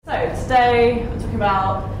today I'm talking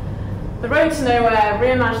about the road to nowhere,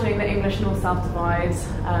 reimagining the English North-South divide.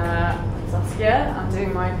 I'm Saskia. I'm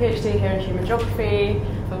doing my PhD here in human geography.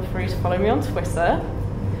 Feel free to follow me on Twitter.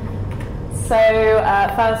 So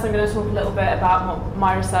first I'm going to talk a little bit about what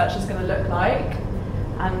my research is going to look like.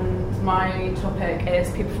 And my topic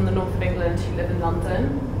is people from the north of England who live in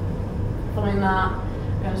London. Following that,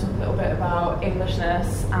 I'm going to talk a little bit about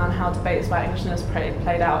Englishness and how debates about Englishness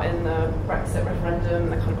played out in the Brexit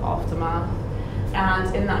referendum, the kind of aftermath.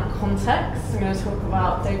 And in that context, I'm going to talk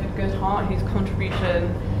about David Goodhart, whose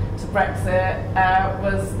contribution to Brexit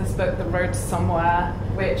was this book, The Road to Somewhere,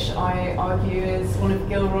 which I argue is one of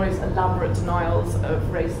Gilroy's elaborate denials of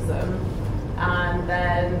racism. And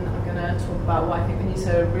then I'm going to talk about why I think we need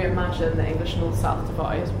to reimagine the English North-South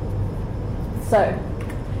divide. So,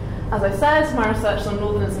 as I said, my research is on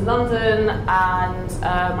Northerners in London, and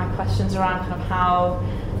my questions around kind of how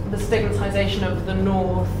the stigmatisation of the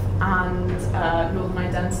North and Northern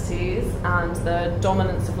identities and the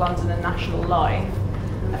dominance of London in national life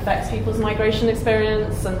affects people's migration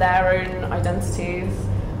experience and their own identities,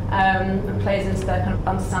 and plays into their kind of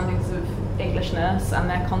understandings of Englishness and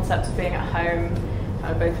their concept of being at home,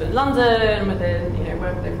 both in London, within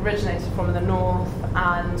wherever they've originated from in the North,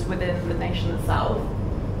 and within the nation itself.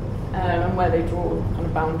 And where they draw kind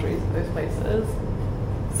of boundaries of those places.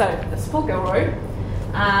 So, this is Paul Gilroy,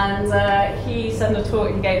 and he said in a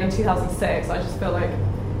talk he gave in 2006, I just feel like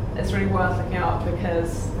it's really worth looking up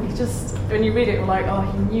because when you read it, you're like, oh,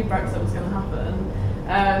 he knew Brexit was going to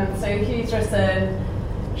happen. So he's written,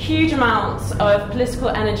 huge amounts of political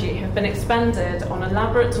energy have been expended on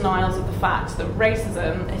elaborate denials of the fact that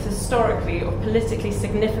racism is historically or politically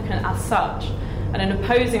significant as such, and in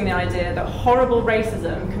opposing the idea that horrible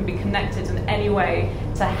racism can be connected in any way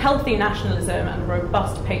to healthy nationalism and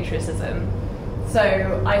robust patriotism.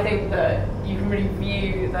 So I think that you can really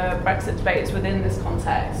view the Brexit debates within this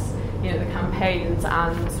context, the campaigns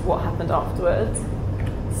and what happened afterwards.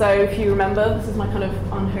 So if you remember, this is my kind of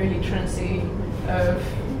unholy trinity of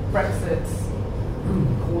Brexit's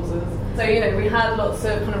causes. So, we had lots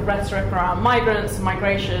of kind of rhetoric around migrants and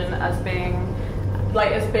migration as being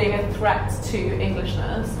a threat to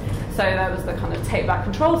Englishness. So there was the kind of take back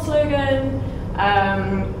control slogan.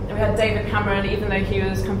 We had David Cameron, even though he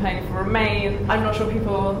was campaigning for Remain. I'm not sure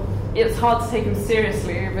it's hard to take him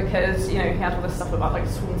seriously because, he had all this stuff about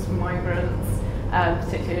swarms of migrants,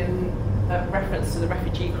 particularly in reference to the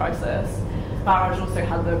refugee crisis. Farage also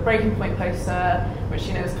had the Breaking Point poster, which,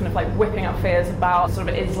 is kind of whipping up fears about sort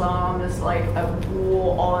of Islam as a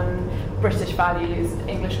war on British values,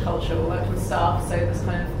 English culture, all that kind of stuff. So this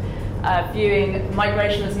kind of viewing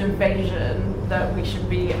migration as an invasion that we should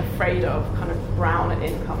be afraid of, kind of brown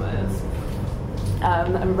incomers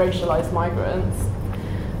and racialised migrants.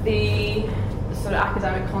 The sort of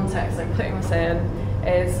academic context I'm putting this in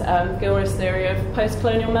is Gilroy's theory of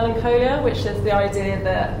post-colonial melancholia, which is the idea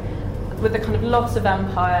that with the kind of loss of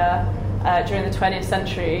empire during the 20th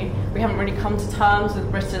century, we haven't really come to terms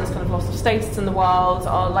with Britain's kind of loss of status in the world,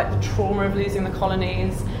 or the trauma of losing the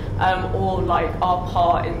colonies, or our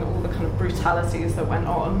part in all the kind of brutalities that went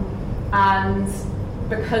on. And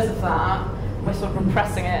because of that, we're sort of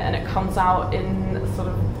repressing it, and it comes out in sort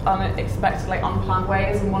of unexpected, unplanned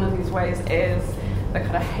ways. And one of these ways is the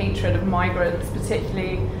kind of hatred of migrants,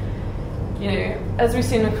 particularly, as we've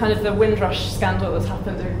seen in kind of the Windrush scandal that's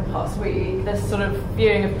happened over the past week, this sort of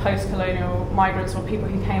viewing of post-colonial migrants or people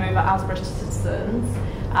who came over as British citizens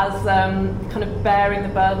as kind of bearing the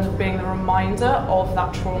burden of being the reminder of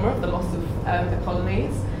that trauma, of the loss of the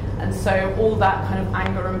colonies. And so all that kind of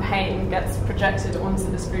anger and pain gets projected onto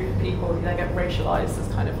this group of people who then get racialised as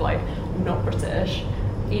kind of not British,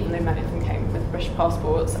 even though many of them came with British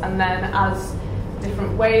passports. And then as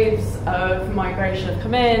different waves of migration have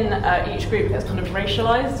come in, each group gets kind of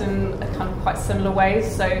racialised in a kind of quite similar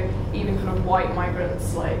ways. So even kind of white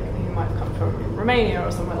migrants, who might have come from Romania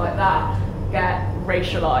or somewhere like that, get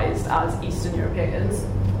racialised as Eastern Europeans.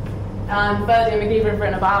 And Birdie and McGeever have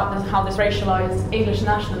written about how this racialised English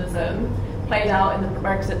nationalism played out in the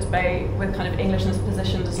Brexit debate, with kind of Englishness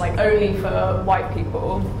positioned as only for white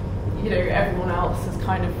people. Everyone else is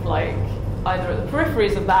kind of either at the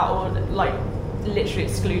peripheries of that or literally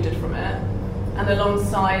excluded from it. And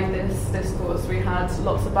alongside this discourse, we had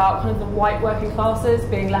lots about kind of the white working classes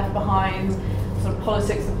being left behind, sort of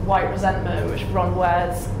politics of white resentment, which Ron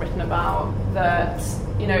Ware's written about, that,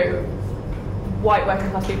 white working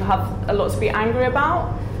class people have a lot to be angry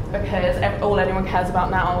about because all anyone cares about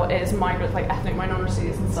now is migrants, ethnic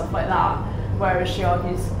minorities and stuff like that. Whereas she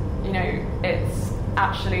argues, it's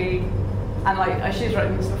actually, and she's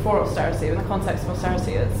written this before austerity, in the context of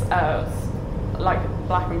austerity, it's like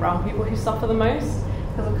black and brown people who suffer the most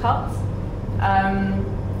because of cuts.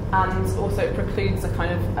 And also it precludes a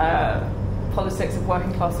kind of politics of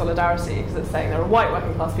working class solidarity, because it's saying there are white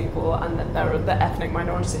working class people and that there are the ethnic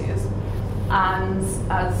minorities. And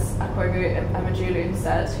as Akwebu Emejulu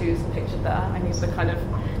said, who's pictured there, I need to kind of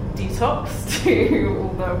detox to all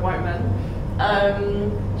the white men.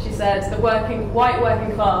 She said the white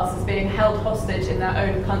working class is being held hostage in their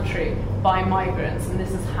own country by migrants, and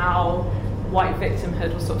this is how white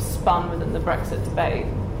victimhood was sort of spun within the Brexit debate.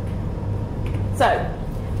 So,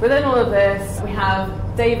 within all of this, we have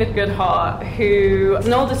David Goodhart, who is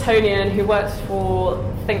an old Etonian who works for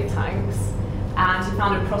think tanks, and he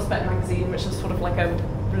founded Prospect magazine, which is sort of like a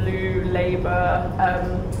blue Labour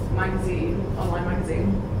magazine, online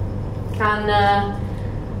magazine. And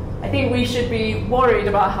I think we should be worried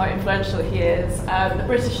about how influential he is. The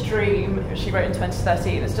British Dream, which she wrote in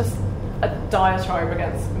 2013, is just a diatribe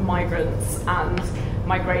against migrants and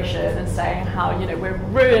migration, and saying how, you know, we're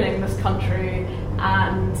ruining this country.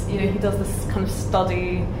 And, you know, he does this kind of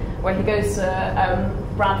study where he goes to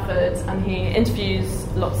Bradford and he interviews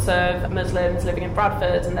lots of Muslims living in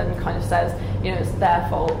Bradford, and then kind of says, you know, it's their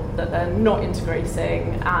fault that they're not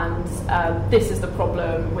integrating, and this is the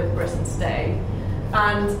problem with Britain today.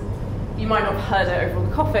 And you might not have heard it over all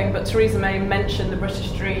the coughing, but Theresa May mentioned the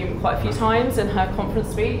British Dream quite a few times in her conference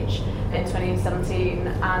speech in 2017,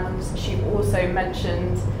 and she also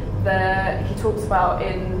mentioned he talks about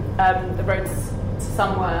in The Road to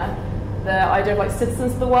Somewhere, the idea of like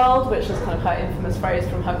citizens of the world, which is kind of her infamous phrase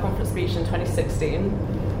from her conference speech in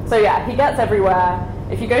 2016. So yeah, he gets everywhere.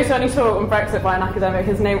 If you go to any talk on Brexit by an academic,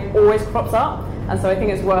 his name always crops up, and so I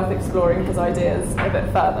think it's worth exploring his ideas a bit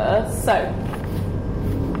further. So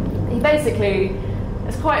he basically,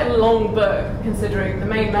 it's quite a long book, considering the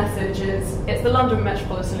main message is it's the London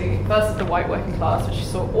Metropolitan Elite versus the white working class, which you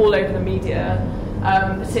saw all over the media,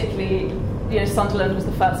 particularly, you know, Sunderland was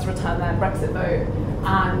the first to return their Brexit vote,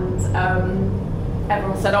 and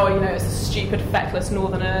everyone said, oh, you know, it's stupid, feckless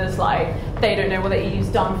Northerners, like, they don't know what the EU's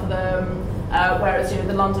done for them, whereas, you know,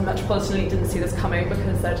 the London Metropolitan Elite didn't see this coming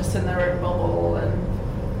because they're just in their own bubble,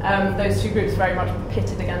 and those two groups very much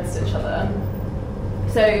pitted against each other.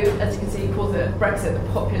 So, as you can see, he calls it Brexit the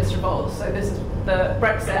populist revolt. So this is the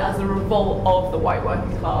Brexit as a revolt of the white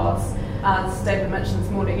working class. As David mentioned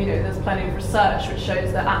this morning, you know, there's plenty of research which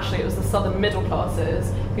shows that actually it was the southern middle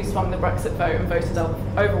classes who swung the Brexit vote and voted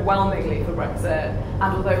overwhelmingly for Brexit. And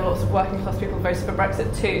although lots of working class people voted for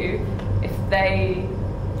Brexit too, if they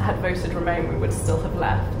had voted Remain, we would still have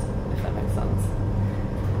left, if that makes sense.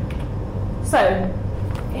 So,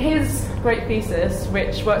 his great thesis,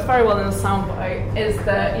 which works very well in the soundbite, is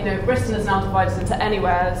that, you know, Britain is now divided into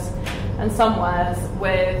anywheres and somewheres,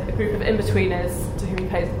 with a group of in-betweeners to whom he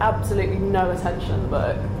pays absolutely no attention in the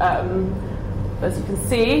book. As you can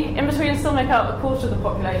see, in-betweeners still make up a quarter of the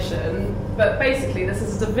population, but basically this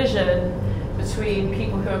is a division between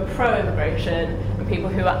people who are pro-immigration and people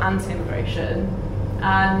who are anti-immigration.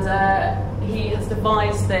 And he has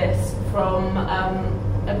devised this from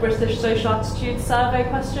a British social attitude survey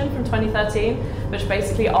question from 2013, which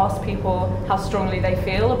basically asked people how strongly they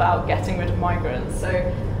feel about getting rid of migrants. So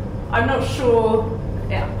I'm not sure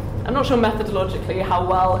methodologically how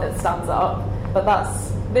well it stands up, but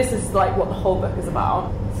this is like what the whole book is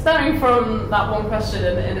about. Stemming from that one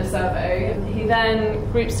question in a survey, he then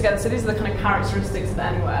groups together, so these are the kind of characteristics of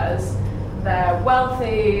anywheres. They're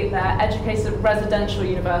wealthy, they're educated at residential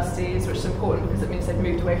universities, which is important because it means they've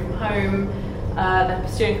moved away from home. They're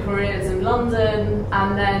pursuing careers in London,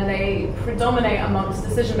 and then they predominate amongst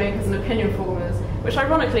decision makers and opinion formers, which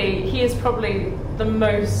ironically, he is probably the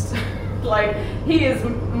most, he is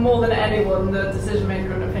more than anyone the decision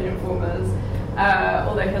maker and opinion formers,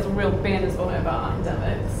 although he has a real bee in his bonnet about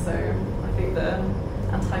academics, so I think the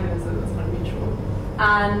antagonism is kind of mutual.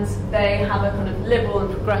 And they have a kind of liberal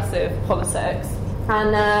and progressive politics,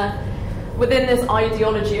 and within this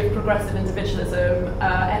ideology of progressive individualism,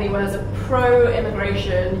 Anywhere's a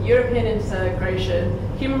pro-immigration, European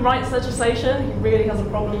integration, human rights legislation. He really has a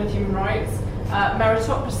problem with human rights,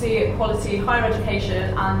 meritocracy, equality, higher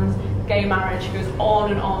education, and gay marriage. He goes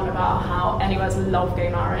on and on about how Anywhere's love gay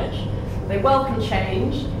marriage. They welcome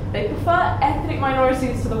change. They prefer ethnic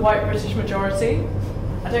minorities to the white British majority.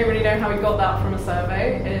 I don't really know how he got that from a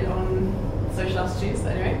survey on social attitudes,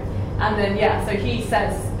 but anyway. And then, so he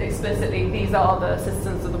says explicitly, these are the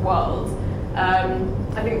citizens of the world.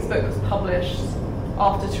 I think this book was published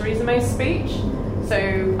after Theresa May's speech, so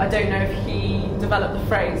I don't know if he developed the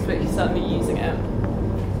phrase, but he's certainly using it.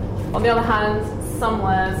 On the other hand,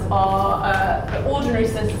 somewheres are an ordinary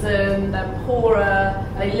citizen, they're poorer,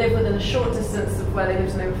 they live within a short distance of where they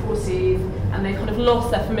lived when they were 40, and they kind of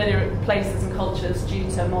lost their familiar places and cultures due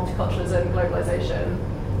to multiculturalism and globalization.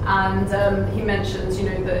 And he mentions,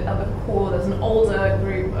 that at the core there's an older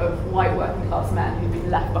group of white working class men who've been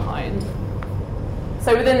left behind.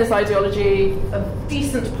 So within this ideology of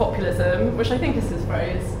decent populism, which I think is his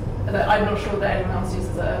phrase, that I'm not sure that anyone else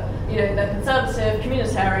uses it, they're conservative,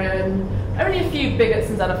 communitarian, only a few bigots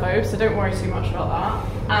and xenophobes, so don't worry too much about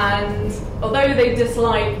that. And although they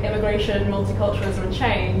dislike immigration, multiculturalism and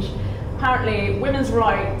change, apparently women's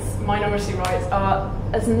rights, minority rights, are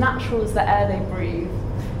as natural as the air they breathe,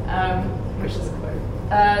 which is a quote.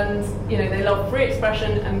 And they love free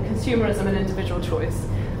expression and consumerism and individual choice.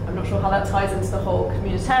 I'm not sure how that ties into the whole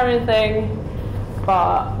communitarian thing,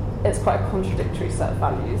 but it's quite a contradictory set of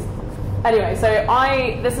values. Anyway,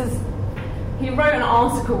 he wrote an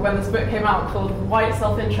article when this book came out called White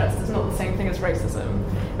Self-Interest is Not the Same Thing as Racism,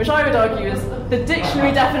 which I would argue is the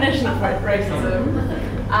dictionary definition of racism.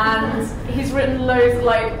 And he's written loads,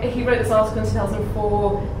 he wrote this article in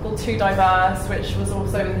 2004 called Too Diverse, which was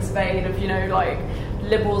also in this vein of,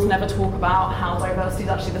 liberals never talk about how diversity is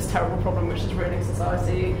actually this terrible problem which is ruining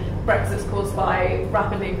society. Brexit's caused by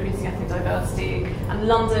rapidly increasing ethnic diversity, and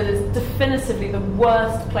London is definitively the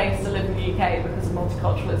worst place to live in the UK because of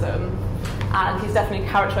multiculturalism. And he's definitely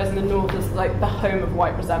characterising the North as the home of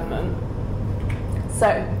white resentment.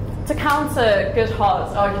 So, to counter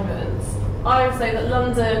Goodhart's arguments, I would say that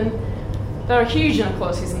there are huge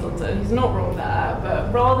inequalities in London. He's not wrong there,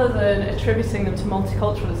 but rather than attributing them to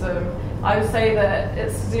multiculturalism, I would say that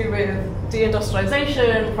it's to do with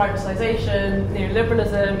deindustrialisation, privatisation,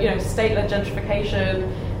 neoliberalism, state-led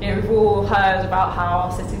gentrification. We've all heard about how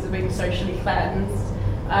our cities are being socially cleansed.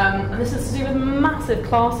 And this is to do with massive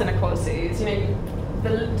class inequalities.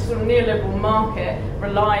 The sort of neoliberal market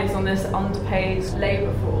relies on this underpaid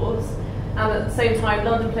labour force, and at the same time,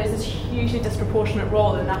 London plays this hugely disproportionate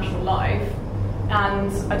role in national life.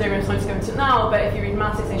 And I don't really have time to go into it now, but if you read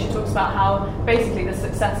Mattis, she talks about how basically the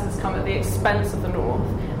success has come at the expense of the North.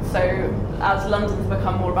 So as London's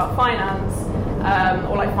become more about finance,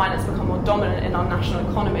 finance become more dominant in our national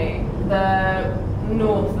economy, the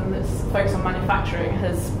North and this focus on manufacturing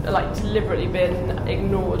has deliberately been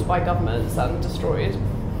ignored by governments and destroyed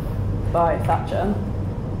by Thatcher,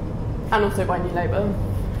 and also by New Labour.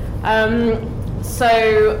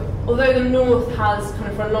 So although the North has kind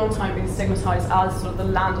of for a long time been stigmatised as sort of the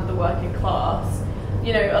land of the working class,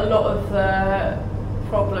 a lot of the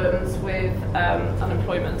problems with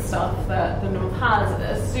unemployment stuff that the North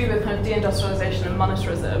has to do with kind of deindustrialisation and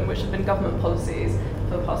monetarism, which have been government policies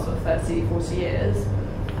for the past 30, 40 years.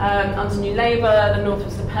 Under New Labour, the North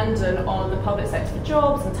was dependent on the public sector for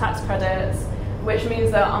jobs and tax credits, which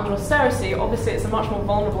means that under austerity, obviously it's a much more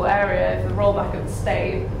vulnerable area for the rollback of the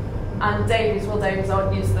state. And Will Davies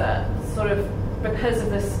argues that sort of because of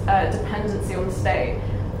this dependency on the state,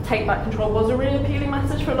 take back control was a really appealing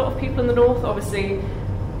message for a lot of people in the North. Obviously,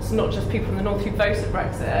 it's not just people in the North who voted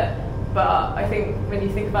Brexit, but I think when you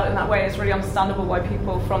think about it in that way, it's really understandable why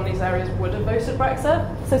people from these areas would have voted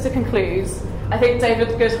Brexit. So to conclude, I think David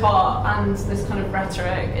Goodhart and this kind of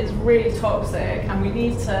rhetoric is really toxic, and we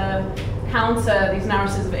need to counter these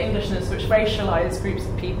narratives of Englishness which racialise groups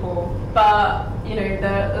of people. But,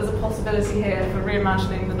 there's a possibility here for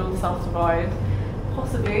reimagining the North-South divide,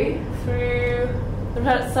 possibly through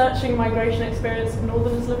the searching migration experience of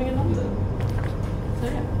Northerners living in London. So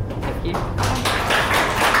yeah, thank you.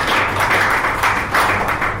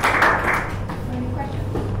 Any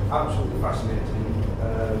questions? Absolutely fascinating,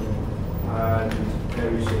 and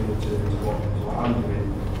very similar to what I'm doing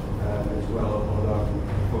as well, although I'm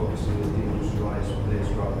focusing on the industrialised place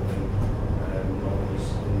rather than Northerners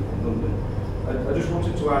in London. I just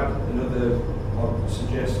wanted to add or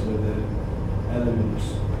suggest another element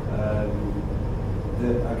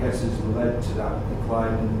that I guess has led to that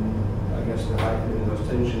decline in, the heightening of those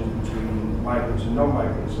tensions between migrants and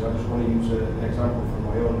non-migrants. And I just want to use an example from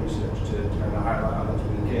my own research to kind of highlight how that's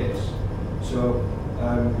been the case. So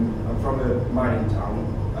I'm from a mining town,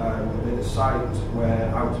 at a site where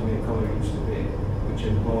Outermere Colliery used to be, which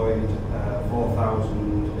employed 4,000,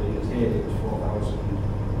 in its heyday,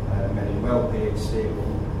 4,000 many well-paid, stable,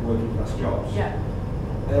 working-class jobs. Yeah.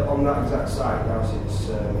 On that exact site now sits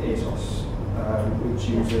ASOS, which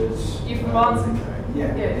uses... You from Barnsley?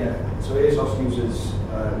 Yeah. So ASOS uses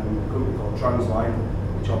a company called Transline,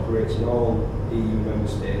 which operates in all EU member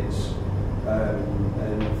states,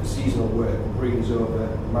 and for seasonal work brings over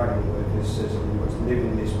migrant workers, says you want to live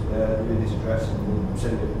in this address, and we'll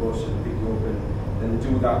send you a bus and pick you up, and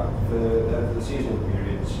do that for the seasonal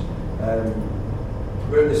periods.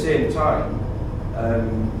 But at the same time,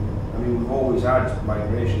 we've always had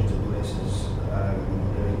migration to places,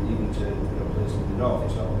 even to north,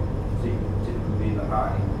 it's not typically been that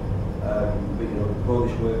high. But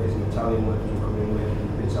Polish workers and Italian workers were coming and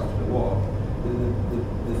working bits after the war.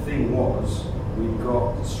 The thing was, we've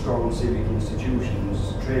got strong civic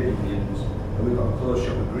institutions, trade unions, and we've got a closed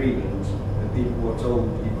shop agreement, and people were told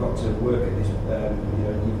you've got to work at this,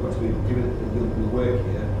 you've got to be given the work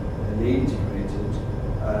here, and they integrated,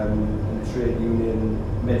 and the trade union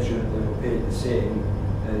made sure that they were paid the same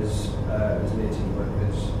as native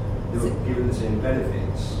workers. They were given the same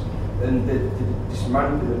benefits. And the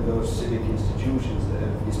dismantling of those civic institutions that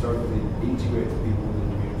have historically integrated people within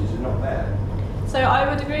communities is not there. So I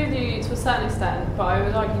would agree with you to a certain extent, but I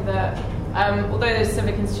would argue that although those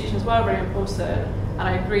civic institutions were really important, and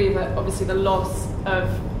I agree that obviously the loss of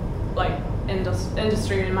like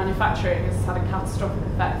industry and manufacturing has had a catastrophic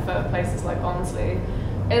effect for places like Barnsley,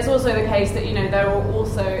 it's also the case that there were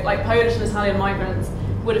also like Polish and Italian migrants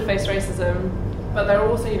would have faced racism. But there are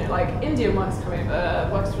also, like Indian workers come over,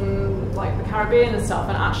 workers from like the Caribbean and stuff,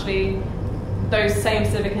 and actually those same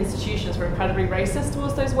civic institutions were incredibly racist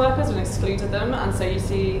towards those workers and excluded them. And so you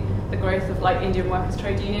see the growth of like Indian workers'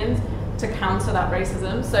 trade unions to counter that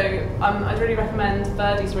racism. So I'd really recommend,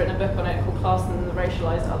 Verdi's written a book on it called Class and the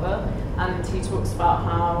Racialized Other, and he talks about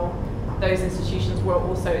how those institutions were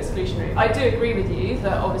also exclusionary. I do agree with you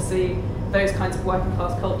that obviously those kinds of working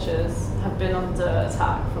class cultures have been under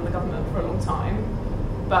attack from the government for a long time,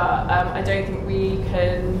 but I don't think we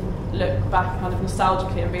can look back kind of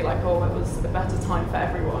nostalgically and be like, oh, it was a better time for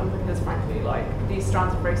everyone, because frankly, like, these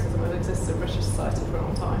strands of racism have existed in British society for a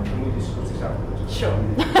long time. Can we discuss this afterwards? Sure.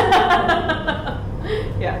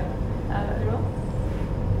 Yeah. Anyone else?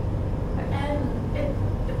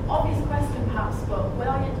 Obvious question perhaps, but where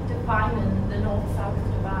are you defining the north-south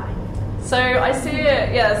divide? So I see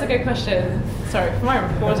it, yeah, that's a good question. Sorry, for my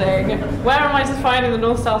recording. Where am I defining the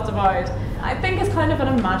north-south divide? I think it's kind of an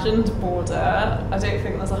imagined border. I don't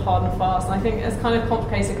think there's a hard and fast, and I think it's kind of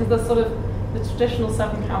complicated because there's sort of the traditional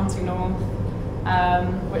seven-county north,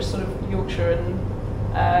 which sort of Yorkshire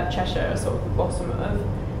and Cheshire are sort of the bottom of.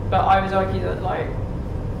 But I would argue that, like,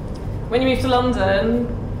 when you move to London,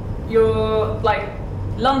 you're, like,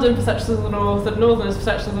 London perceptions of the north and northerners'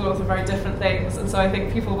 perceptions of the north are very different things, and so I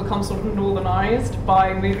think people become sort of northernised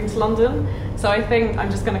by moving to London. So I think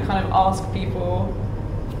I'm just going to kind of ask people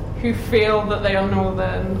who feel that they are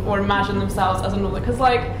northern or imagine themselves as a northern, because,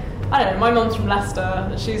 like, I don't know, my mum's from Leicester,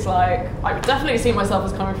 and she's like, I would definitely see myself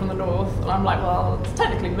as coming from the north, and I'm like, well, it's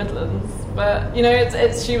technically Midlands, but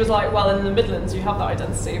it's she was like, well, in the Midlands you have that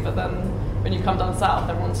identity, but then when you come down south,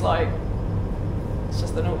 everyone's like, it's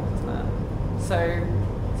just the north, isn't it? So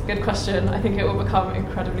good question. I think it will become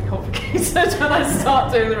incredibly complicated when I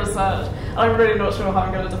start doing the research. I'm really not sure how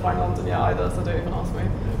I'm going to define London yet either, so don't even ask me.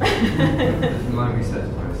 My research is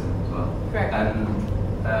very simple as well. Great.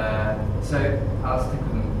 So I'll stick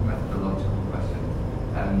with a methodological question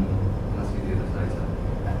and ask you the others later.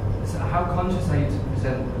 So how conscious are you to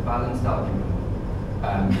present a balanced argument?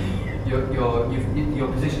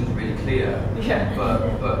 Your position's really clear, yeah. But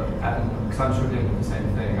because I'm struggling with the same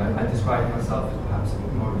thing, I describe myself as perhaps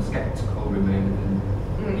more of a sceptical Remainer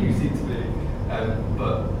than you seem to be.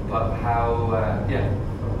 But how?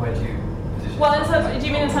 Where do you position? Well, in terms, do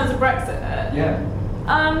you mean in terms of Brexit? Yeah.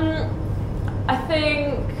 I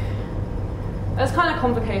think it's kind of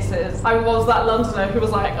complicated. I was that Londoner who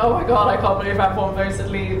was like, oh my god, I can't believe everyone voted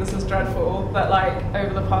Leave, this is dreadful. But like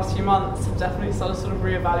over the past few months, I've definitely started sort of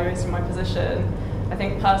re-evaluating my position. I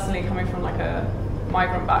think personally coming from like a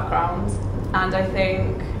migrant background, and I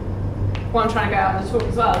think what I'm trying to get out of the talk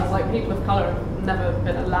as well is like people of colour have never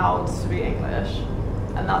been allowed to be English.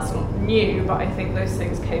 And that's not new, but I think those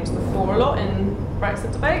things came to the fore a lot in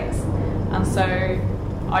Brexit debates. And so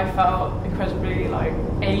I felt incredibly like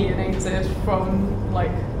alienated from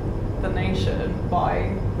like the nation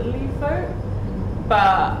by the Leave vote.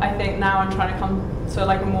 But I think now I'm trying to come to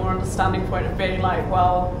like a more understanding point of being like,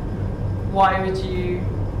 well, why would you?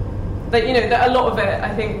 That that a lot of it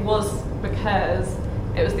I think was because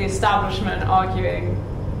it was the establishment arguing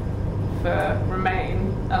for Remain,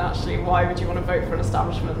 and actually why would you want to vote for an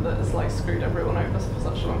establishment that has like screwed everyone over for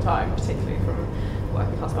such a long time, particularly from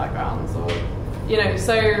working class backgrounds, or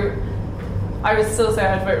so I would still say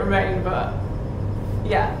I'd vote Remain, but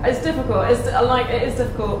yeah, it's difficult. It is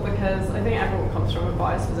difficult because I think everyone comes from a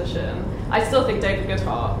biased position. I still think David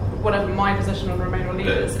Goodhart, whatever my position on Remain or Leave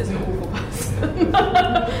is an awful person.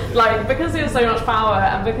 Like, because he has so much power,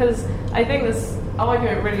 and because I think this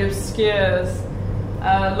argument really obscures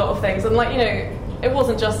a lot of things. And like, it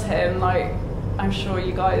wasn't just him. Like, I'm sure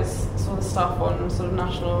you guys saw the stuff on sort of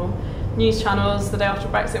national news channels the day after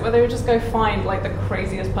Brexit where they would just go find like the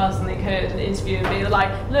craziest person they could and interview and be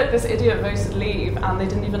like, look, this idiot voted Leave, and they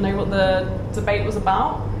didn't even know what the debate was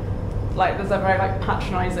about. Like there's a very like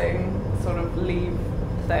patronising sort of Leave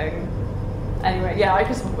thing. Anyway, yeah, I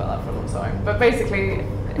could talk about that for a long time. But basically,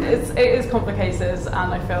 it is complicated,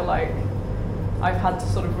 and I feel like I've had to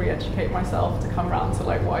sort of re-educate myself to come around to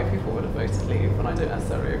like why people would have voted Leave when I don't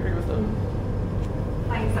necessarily agree with them.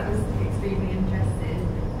 Thanks, that was extremely interesting.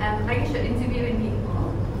 I guess you're interviewing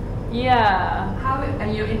people. Yeah. How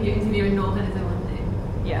are you interviewing Northerners in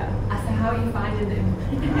London? Yeah. So how are you finding them?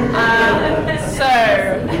 So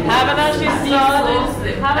haven't actually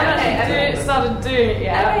started doing it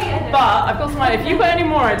yet. Okay, yeah, no. But I've got some ideas. If you've got any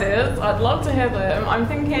more ideas, I'd love to hear them. I'm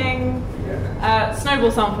thinking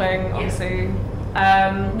snowball sampling, obviously.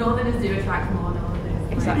 Northerners do attract more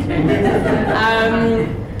Northerners. Exactly.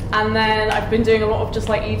 And then I've been doing a lot of just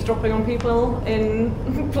like eavesdropping on people in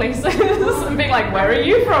places and being like, where are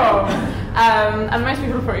you from? And most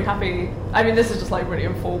people are pretty happy. I mean, this is just like really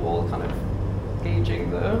informal, kind of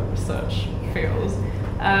gauging the research fields.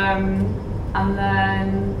 And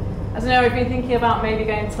then, I don't know, I've been thinking about maybe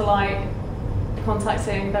going to like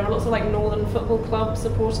contacting, there are lots of like Northern Football Club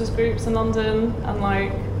supporters groups in London, and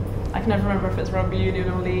like, I can never remember if it's rugby union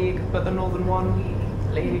or league, but the Northern One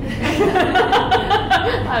League.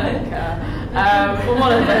 I don't care. But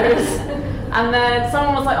one of those. And then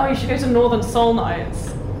someone was like, oh, you should go to Northern Soul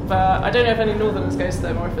Nights. But I don't know if any Northerners go to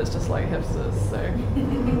them or if it's just like hipsters, so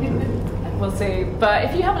we'll see. But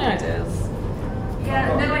if you have any ideas.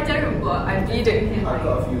 Yeah, no, I don't, but You do? I've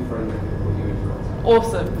got a few friends that could put you in contact.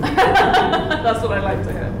 Awesome. That's what I like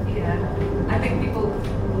to hear. Yeah, I think people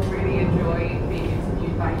will really enjoy being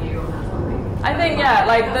interviewed by you on that topic. I think, yeah,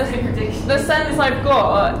 like That's a prediction. the sense I've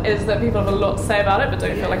got is that people have a lot to say about it but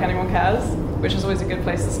don't feel like anyone cares, which is always a good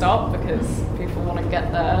place to start because people want to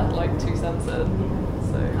get their like 2 cents in.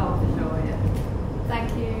 So. Oh, for sure, yeah.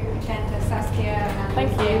 Thank you again to Saskia and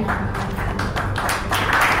Thank you.